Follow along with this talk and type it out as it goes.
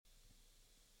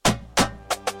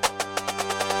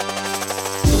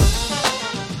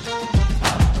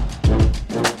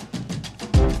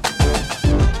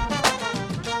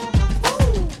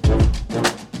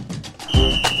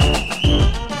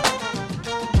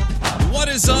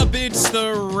is up? It's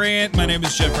The Rant. My name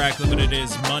is Jeff Ratcliffe, and it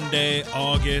is Monday,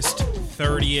 August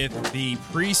 30th. The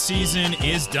preseason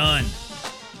is done.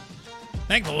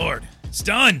 Thank the Lord. It's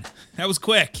done. That was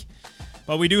quick.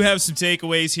 But we do have some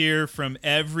takeaways here from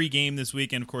every game this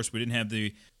weekend. Of course, we didn't have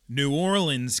the New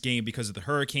Orleans game because of the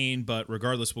hurricane, but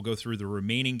regardless, we'll go through the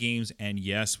remaining games. And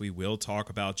yes, we will talk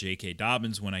about JK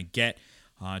Dobbins when I get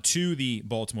to the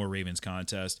Baltimore Ravens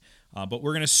contest. But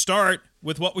we're going to start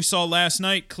with what we saw last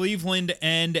night, Cleveland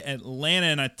and Atlanta.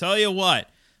 And I tell you what,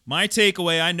 my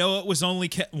takeaway, I know it was only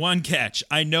one catch.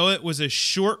 I know it was a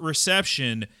short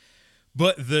reception,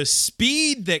 but the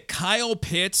speed that Kyle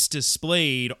Pitts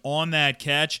displayed on that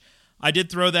catch, I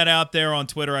did throw that out there on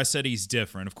Twitter. I said he's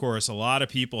different. Of course, a lot of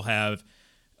people have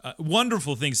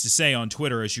wonderful things to say on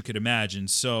Twitter, as you could imagine.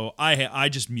 So I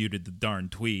just muted the darn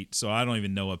tweet, so I don't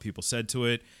even know what people said to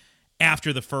it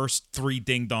after the first three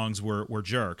ding-dongs were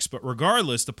jerks. But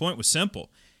regardless, the point was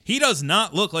simple. He does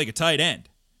not look like a tight end.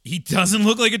 He doesn't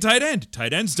look like a tight end.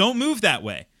 Tight ends don't move that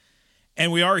way.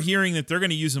 And we are hearing that they're going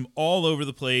to use him all over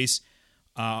the place,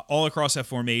 all across that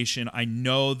formation. I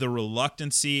know the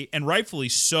reluctancy, and rightfully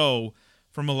so,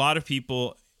 from a lot of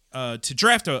people to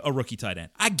draft a rookie tight end.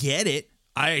 I get it.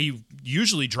 I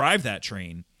usually drive that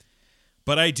train.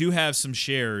 But I do have some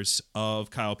shares of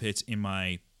Kyle Pitts in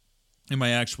my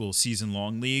actual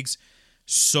season-long leagues,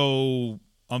 so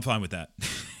I'm fine with that.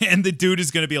 And the dude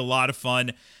is going to be a lot of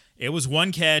fun. It was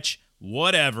one catch,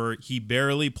 whatever. He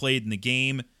barely played in the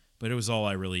game, but it was all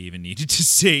I really even needed to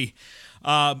see.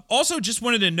 Also, just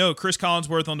wanted to note, Chris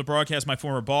Collinsworth on the broadcast, my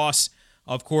former boss,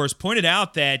 of course, pointed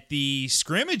out that the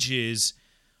scrimmages,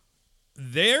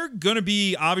 they're going to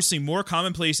be obviously more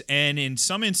commonplace, and in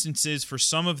some instances, for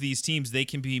some of these teams, they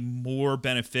can be more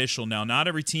beneficial. Now, not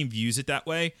every team views it that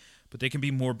way, but they can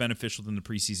be more beneficial than the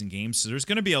preseason games. So there's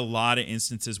going to be a lot of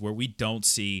instances where we don't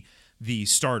see the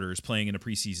starters playing in a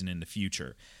preseason in the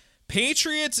future.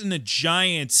 Patriots and the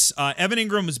Giants, Evan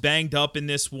Ingram was banged up in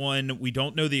this one. We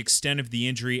don't know the extent of the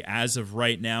injury as of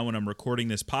right now when I'm recording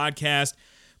this podcast,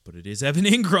 but it is Evan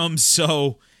Ingram,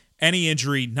 so any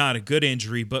injury, not a good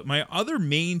injury. But my other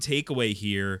main takeaway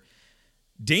here,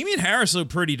 Damian Harris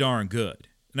looked pretty darn good.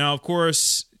 Now, of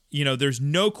course, you know, there's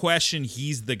no question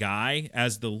he's the guy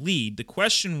as the lead. The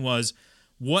question was,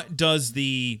 what does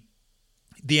the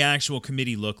actual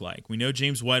committee look like? We know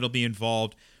James White will be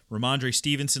involved. Ramondre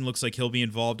Stevenson looks like he'll be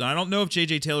involved. I don't know if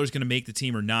J.J. Taylor is going to make the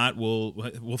team or not.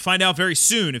 We'll find out very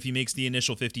soon if he makes the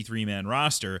initial 53-man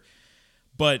roster.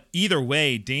 But either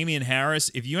way, Damian Harris,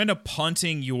 if you end up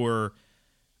punting your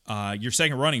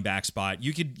second running back spot,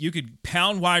 you could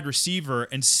pound wide receiver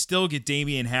and still get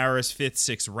Damian Harris 5th,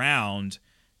 6th round,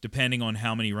 depending on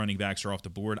how many running backs are off the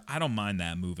board. I don't mind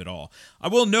that move at all. I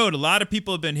will note, a lot of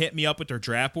people have been hitting me up with their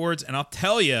draft boards, and I'll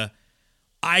tell you,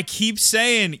 I keep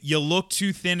saying you look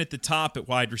too thin at the top at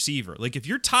wide receiver. Like, if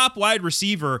your top wide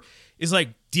receiver is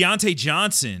like Deontay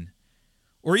Johnson,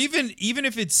 or even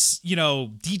if it's, you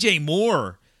know, DJ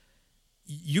Moore,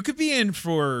 you could be in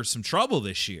for some trouble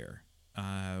this year.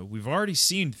 We've already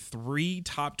seen 3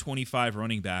 top 25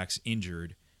 running backs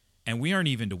injured, and we aren't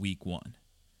even to week 1.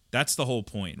 That's the whole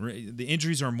point. The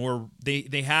injuries are more,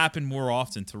 they happen more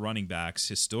often to running backs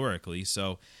historically.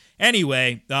 So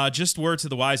anyway, just word to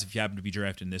the wise if you happen to be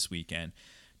drafting this weekend.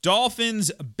 Dolphins,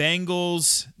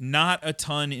 Bengals, not a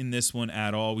ton in this one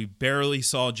at all. We barely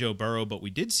saw Joe Burrow, but we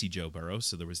did see Joe Burrow,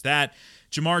 so there was that.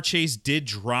 Jamar Chase did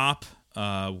drop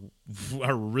a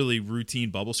really routine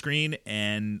bubble screen,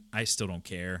 and I still don't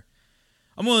care.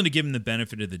 I'm willing to give him the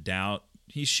benefit of the doubt.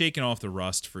 He's shaking off the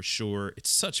rust for sure. It's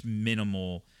such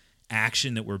minimal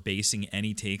action that we're basing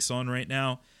any takes on right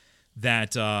now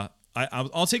that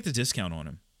I'll take the discount on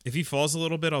him. If he falls a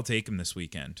little bit, I'll take him this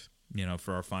weekend, you know,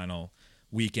 for our final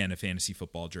weekend of fantasy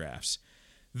football drafts.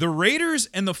 The Raiders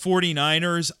and the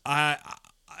 49ers, I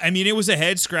mean, it was a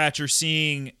head scratcher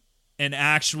seeing an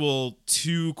actual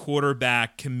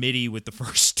 2-quarterback committee with the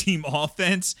first team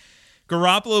offense.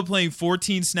 Garoppolo playing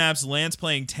 14 snaps, Lance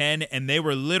playing 10, and they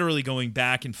were literally going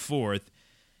back and forth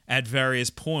at various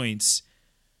points.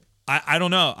 I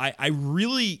don't know. I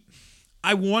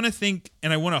want to think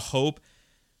and I want to hope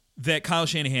that Kyle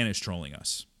Shanahan is trolling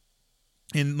us.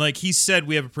 And like he said,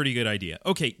 we have a pretty good idea.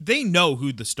 Okay, they know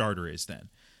who the starter is then.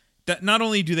 That not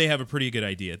only do they have a pretty good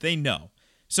idea, they know.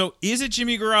 So is it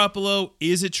Jimmy Garoppolo?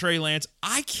 Is it Trey Lance?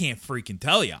 I can't freaking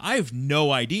tell you. I have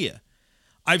no idea.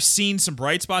 I've seen some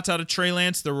bright spots out of Trey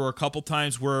Lance. There were a couple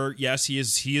times where, yes, he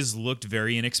has looked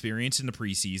very inexperienced in the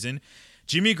preseason.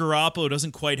 Jimmy Garoppolo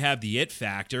doesn't quite have the it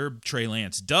factor. Trey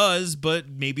Lance does, but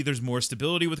maybe there's more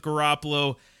stability with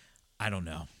Garoppolo. I don't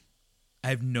know. I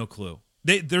have no clue.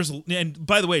 And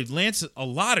by the way, Lance, a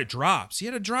lot of drops. He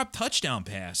had a drop touchdown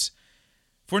pass.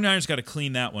 49ers got to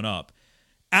clean that one up.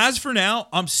 As for now,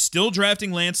 I'm still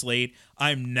drafting Lance late.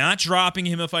 I'm not dropping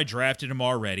him if I drafted him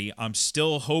already. I'm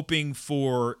still hoping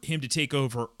for him to take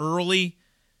over early,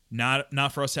 not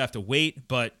for us to have to wait.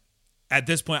 But at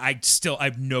this point, I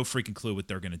have no freaking clue what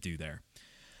they're going to do there.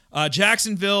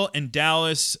 Jacksonville and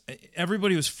Dallas,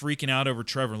 everybody was freaking out over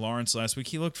Trevor Lawrence last week.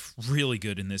 He looked really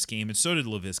good in this game, and so did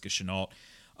Laviska Shenault.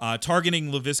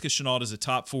 Targeting Laviska Shenault as a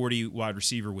top 40 wide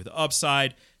receiver with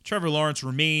upside. Trevor Lawrence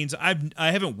remains. I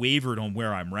haven't wavered on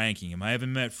where I'm ranking him. I have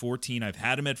him at 14. I've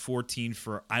had him at 14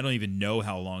 for I don't even know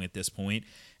how long at this point.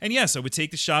 And yes, I would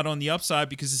take the shot on the upside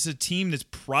because it's a team that's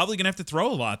probably going to have to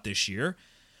throw a lot this year.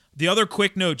 The other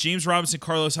quick note, James Robinson,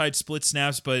 Carlos Hyde split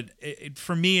snaps, but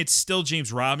for me, it's still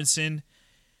James Robinson.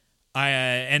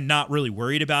 And not really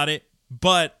worried about it.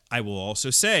 But I will also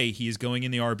say he is going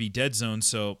in the RB dead zone,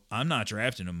 so I'm not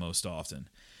drafting him most often.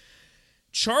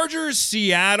 Chargers,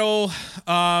 Seattle.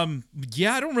 I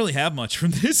don't really have much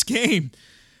from this game.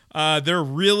 There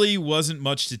really wasn't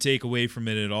much to take away from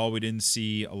it at all. We didn't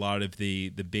see a lot of the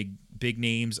big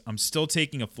names. I'm still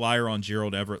taking a flyer on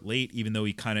Gerald Everett late, even though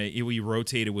he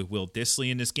rotated with Will Dissly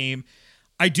in this game.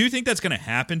 I do think that's going to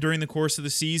happen during the course of the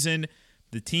season.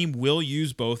 The team will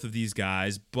use both of these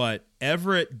guys, but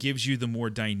Everett gives you the more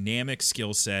dynamic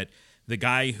skill set, the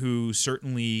guy who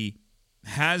certainly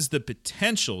has the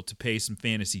potential to pay some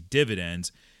fantasy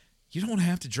dividends. You don't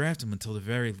have to draft him until the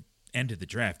very end of the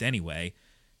draft anyway.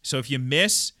 So if you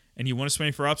miss and you want to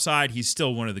swing for upside, he's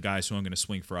still one of the guys who I'm going to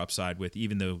swing for upside with,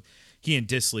 even though he and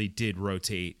Dissly did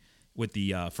rotate with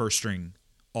the first-string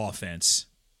offense.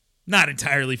 Not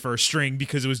entirely first string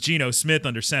because it was Geno Smith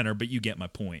under center, but you get my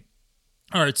point.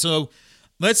 All right, so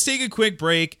let's take a quick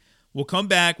break. We'll come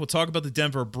back. We'll talk about the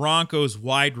Denver Broncos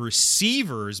wide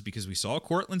receivers because we saw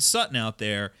Courtland Sutton out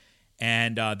there,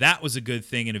 and that was a good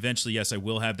thing. And eventually, yes, I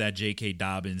will have that JK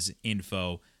Dobbins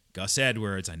info. Gus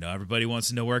Edwards. I know everybody wants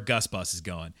to know where Gus Bus is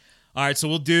going. All right, so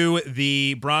we'll do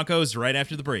the Broncos right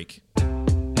after the break.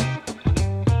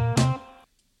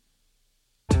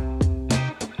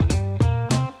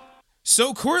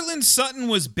 So Courtland Sutton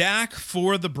was back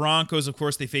for the Broncos. Of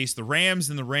course, they faced the Rams,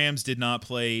 and the Rams did not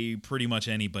play pretty much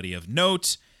anybody of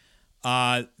note.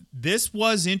 This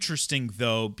was interesting,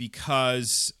 though,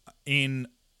 because in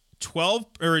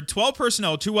 12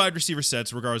 personnel, two wide receiver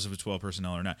sets, regardless of it's 12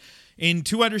 personnel or not, in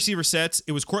two wide receiver sets,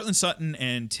 it was Courtland Sutton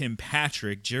and Tim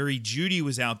Patrick. Jerry Jeudy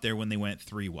was out there when they went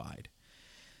three wide.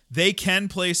 They can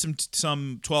play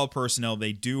some 12 personnel.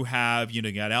 They do have,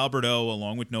 got Alberto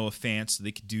along with Noah Fant, so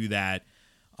they could do that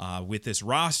with this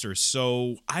roster.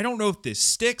 So I don't know if this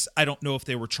sticks. I don't know if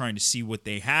they were trying to see what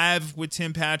they have with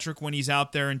Tim Patrick when he's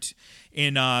out there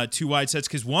in two wide sets.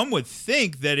 Because one would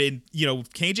think that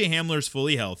KJ Hamler's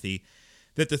fully healthy,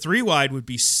 that the three wide would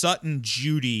be Sutton,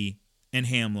 Jeudy, and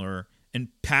Hamler, and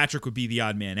Patrick would be the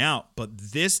odd man out. But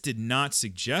this did not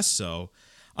suggest so.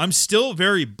 I'm still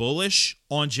very bullish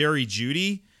on Jerry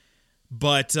Jeudy,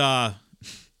 but I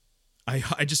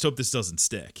just hope this doesn't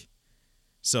stick.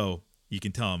 So you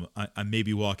can tell him I may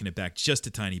be walking it back just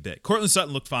a tiny bit. Courtland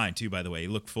Sutton looked fine, too, by the way. He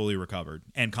looked fully recovered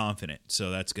and confident,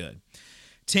 so that's good.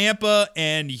 Tampa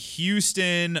and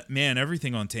Houston, man,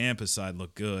 everything on Tampa's side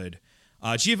looked good.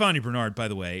 Giovanni Bernard, by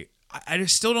the way, I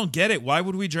just still don't get it. Why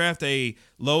would we draft a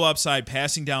low upside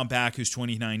passing down back who's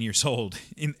 29 years old?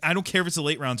 And I don't care if it's the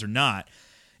late rounds or not.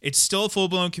 It's still a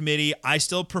full-blown committee. I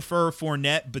still prefer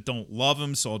Fournette, but don't love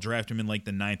him, so I'll draft him in like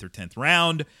the 9th or 10th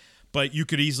round. But you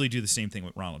could easily do the same thing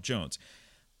with Ronald Jones.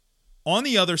 On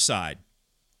the other side,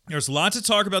 there's lots of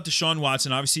talk about Deshaun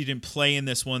Watson. Obviously, he didn't play in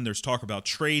this one. There's talk about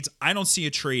trades. I don't see a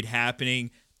trade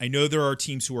happening. I know there are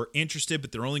teams who are interested,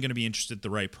 but they're only going to be interested at the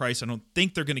right price. I don't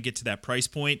think they're going to get to that price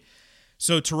point.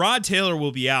 So Tyrod Taylor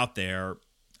will be out there.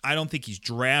 I don't think he's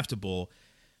draftable,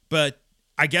 but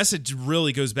I guess it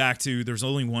really goes back to there's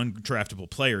only one draftable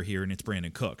player here, and it's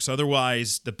Brandon Cooks.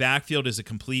 Otherwise, the backfield is a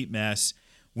complete mess.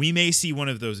 We may see one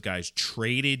of those guys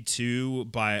traded to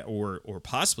or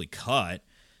possibly cut.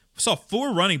 We saw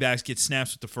 4 running backs get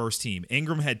snaps with the first team.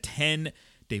 Ingram had 10.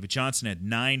 David Johnson had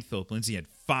 9. Philip Lindsay had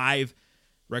 5.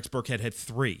 Rex Burkhead had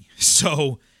 3.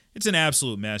 So it's an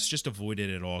absolute mess. Just avoid it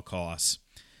at all costs.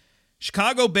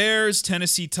 Chicago Bears,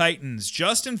 Tennessee Titans.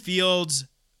 Justin Fields,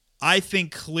 I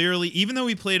think clearly, even though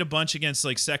he played a bunch against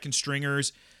like second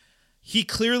stringers, he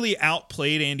clearly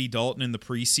outplayed Andy Dalton in the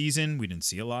preseason. We didn't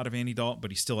see a lot of Andy Dalton,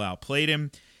 but he still outplayed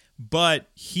him. But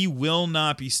he will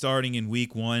not be starting in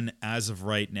week 1 as of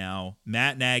right now.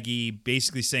 Matt Nagy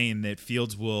basically saying that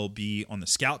Fields will be on the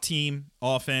scout team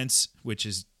offense, which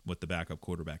is what the backup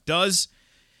quarterback does.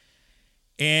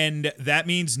 And that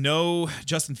means no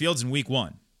Justin Fields in week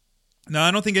 1. Now,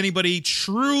 I don't think anybody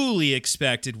truly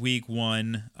expected week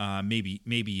 1. Maybe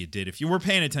you did. If you were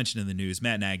paying attention to the news,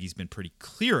 Matt Nagy's been pretty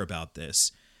clear about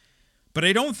this. But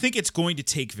I don't think it's going to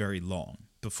take very long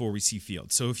before we see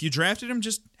Fields. So if you drafted him,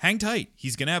 just hang tight.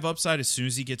 He's going to have upside as soon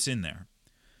as he gets in there.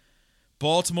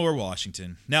 Baltimore,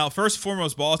 Washington. Now, first and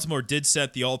foremost, Baltimore did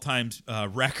set the all-time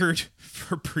record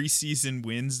for preseason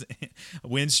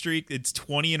win streak. It's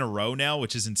 20 in a row now,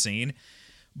 which is insane.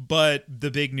 But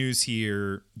the big news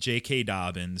here, JK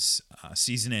Dobbins,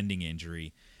 season-ending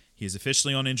injury. He is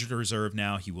officially on injured reserve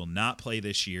now. He will not play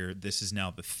this year. This is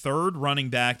now the third running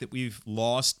back that we've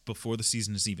lost before the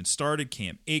season has even started.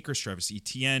 Cam Akers, Travis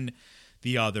Etienne,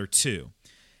 the other two.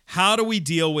 How do we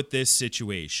deal with this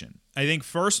situation? I think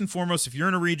first and foremost, if you're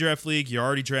in a redraft league, you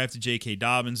already drafted J.K.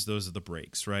 Dobbins, those are the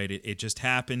breaks, right? It just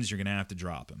happens. You're going to have to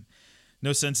drop him.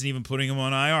 No sense in even putting him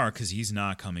on IR because he's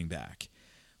not coming back.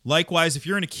 Likewise, if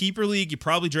you're in a keeper league, you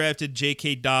probably drafted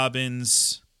J.K.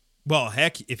 Dobbins. Well,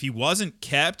 heck, if he wasn't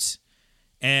kept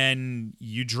and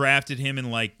you drafted him in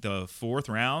like the 4th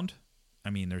round, I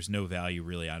mean, there's no value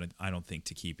really, I don't think,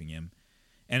 to keeping him.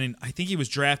 And I think he was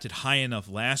drafted high enough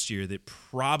last year that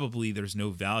probably there's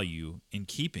no value in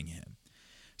keeping him.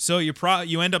 So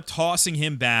you end up tossing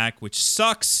him back, which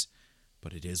sucks,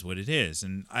 but it is what it is.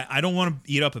 And I don't want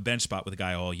to eat up a bench spot with a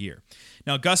guy all year.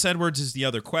 Now, Gus Edwards is the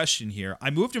other question here.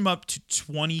 I moved him up to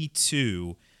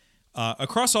 22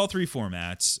 across all 3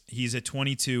 formats. He's at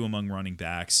 22 among running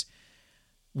backs,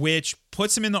 which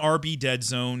puts him in the RB dead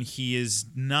zone. He is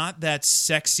not that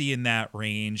sexy in that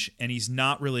range, and he's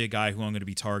not really a guy who I'm going to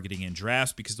be targeting in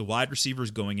drafts because the wide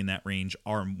receivers going in that range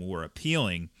are more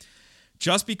appealing.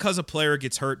 Just because a player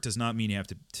gets hurt does not mean you have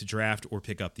to draft or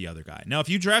pick up the other guy. Now, if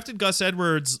you drafted Gus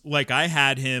Edwards like I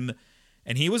had him,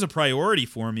 and he was a priority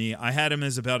for me, I had him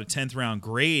as about a 10th round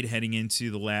grade heading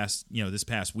into this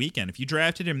past weekend. If you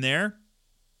drafted him there,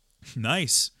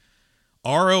 nice.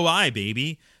 ROI,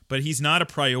 baby. But he's not a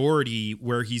priority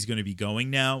where he's going to be going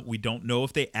now. We don't know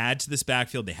if they add to this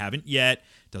backfield. They haven't yet.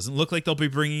 Doesn't look like they'll be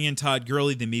bringing in Todd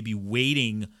Gurley. They may be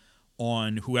waiting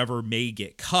on whoever may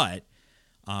get cut.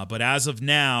 But as of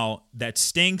now, that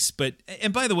stinks.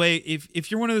 And by the way,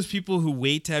 if you're one of those people who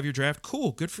wait to have your draft,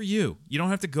 cool, good for you. You don't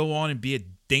have to go on and be a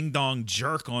ding-dong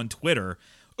jerk on Twitter.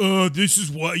 This is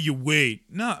why you wait.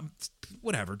 No,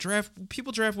 whatever.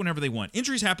 People draft whenever they want.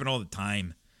 Injuries happen all the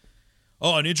time.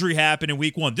 Oh, an injury happened in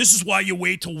week 1. This is why you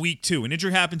wait till week 2. An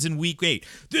injury happens in week 8.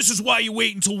 This is why you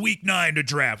wait until week 9 to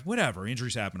draft. Whatever.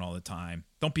 Injuries happen all the time.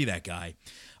 Don't be that guy.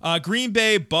 Green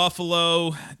Bay,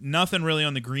 Buffalo. Nothing really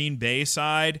on the Green Bay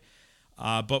side.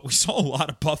 But we saw a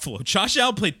lot of Buffalo. Josh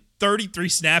Allen played 33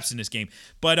 snaps in this game.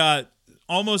 But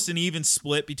almost an even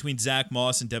split between Zach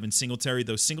Moss and Devin Singletary,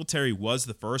 though Singletary was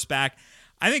the first back.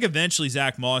 I think eventually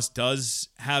Zach Moss does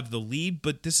have the lead.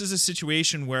 But this is a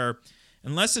situation where,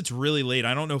 unless it's really late,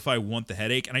 I don't know if I want the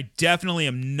headache, and I definitely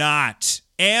am not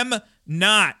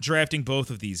drafting both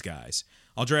of these guys.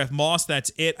 I'll draft Moss, that's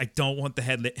it. I don't want the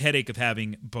headache of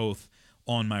having both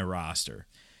on my roster.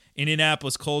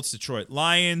 Indianapolis Colts, Detroit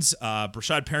Lions.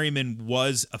 Brashad Perryman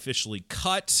was officially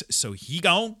cut, so he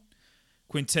gone.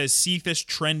 Quintez Cephas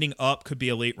trending up, could be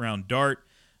a late-round dart.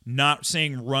 Not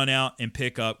saying run out and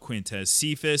pick up Quintez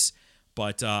Cephas,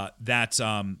 but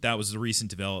that was the recent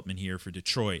development here for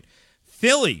Detroit.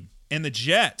 Philly and the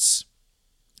Jets,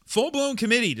 full-blown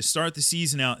committee to start the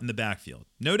season out in the backfield.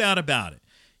 No doubt about it.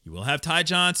 You will have Ty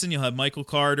Johnson. You'll have Michael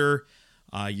Carter.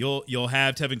 You'll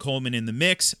have Tevin Coleman in the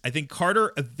mix. I think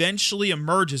Carter eventually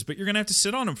emerges, but you're going to have to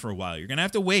sit on him for a while. You're going to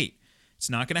have to wait. It's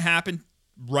not going to happen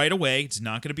right away. It's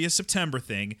not going to be a September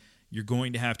thing. You're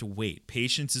going to have to wait.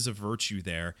 Patience is a virtue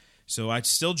there. So I'd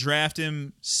still draft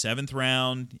him 7th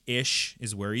round-ish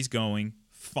is where he's going.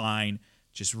 Fine.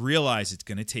 Just realize it's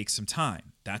going to take some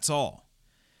time. That's all.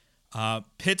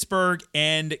 Pittsburgh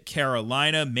and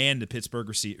Carolina. Man,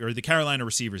 the Carolina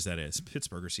receivers, that is.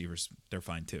 Pittsburgh receivers, they're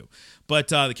fine too. But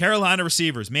the Carolina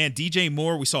receivers, man, DJ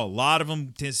Moore, we saw a lot of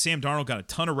them. Sam Darnold got a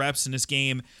ton of reps in this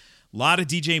game. A lot of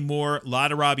DJ Moore, a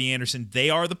lot of Robbie Anderson. They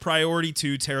are the priority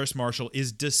too. Terrace Marshall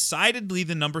is decidedly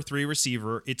the number 3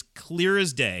 receiver. It's clear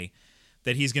as day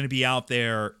that he's going to be out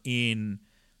there in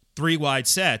 3 wide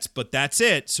sets, but that's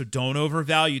it. So don't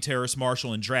overvalue Terrace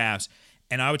Marshall in drafts.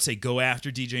 And I would say go after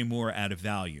DJ Moore out of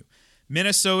value.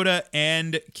 Minnesota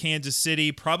and Kansas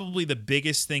City, probably the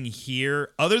biggest thing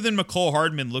here, other than McCole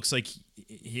Hardman, looks like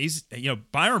he's,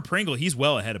 Byron Pringle, he's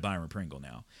well ahead of Byron Pringle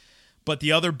now. But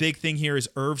the other big thing here is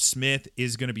Irv Smith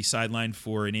is going to be sidelined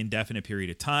for an indefinite period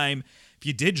of time. If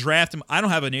you did draft him, I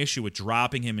don't have an issue with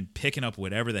dropping him and picking up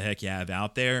whatever the heck you have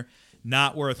out there.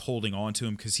 not worth holding on to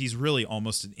him because he's really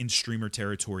almost in streamer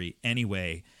territory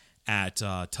anyway at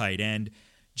tight end.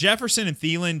 Jefferson and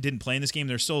Thielen didn't play in this game.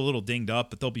 They're still a little dinged up,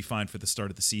 but they'll be fine for the start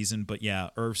of the season. But yeah,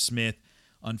 Irv Smith,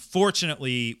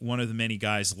 unfortunately, one of the many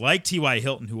guys like T.Y.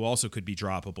 Hilton, who also could be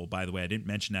droppable, by the way. I didn't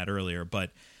mention that earlier,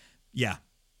 but yeah,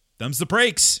 thumbs the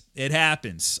breaks. It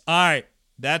happens. All right,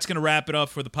 that's going to wrap it up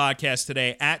for the podcast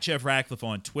today. At Jeff Ratcliffe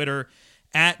on Twitter,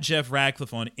 at Jeff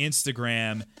Ratcliffe on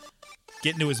Instagram.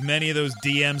 Getting to as many of those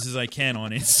DMs as I can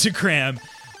on Instagram.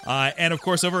 And, of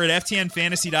course, over at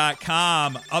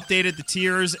ftnfantasy.com, updated the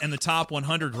tiers and the top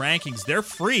 100 rankings. They're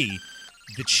free.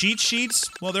 The cheat sheets,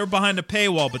 well, they're behind a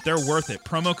paywall, but they're worth it.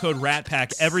 Promo code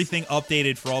RATPACK, everything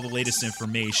updated for all the latest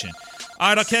information. All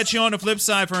right, I'll catch you on the flip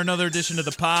side for another edition of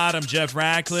the pod. I'm Jeff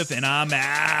Ratcliffe, and I'm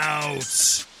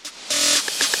out.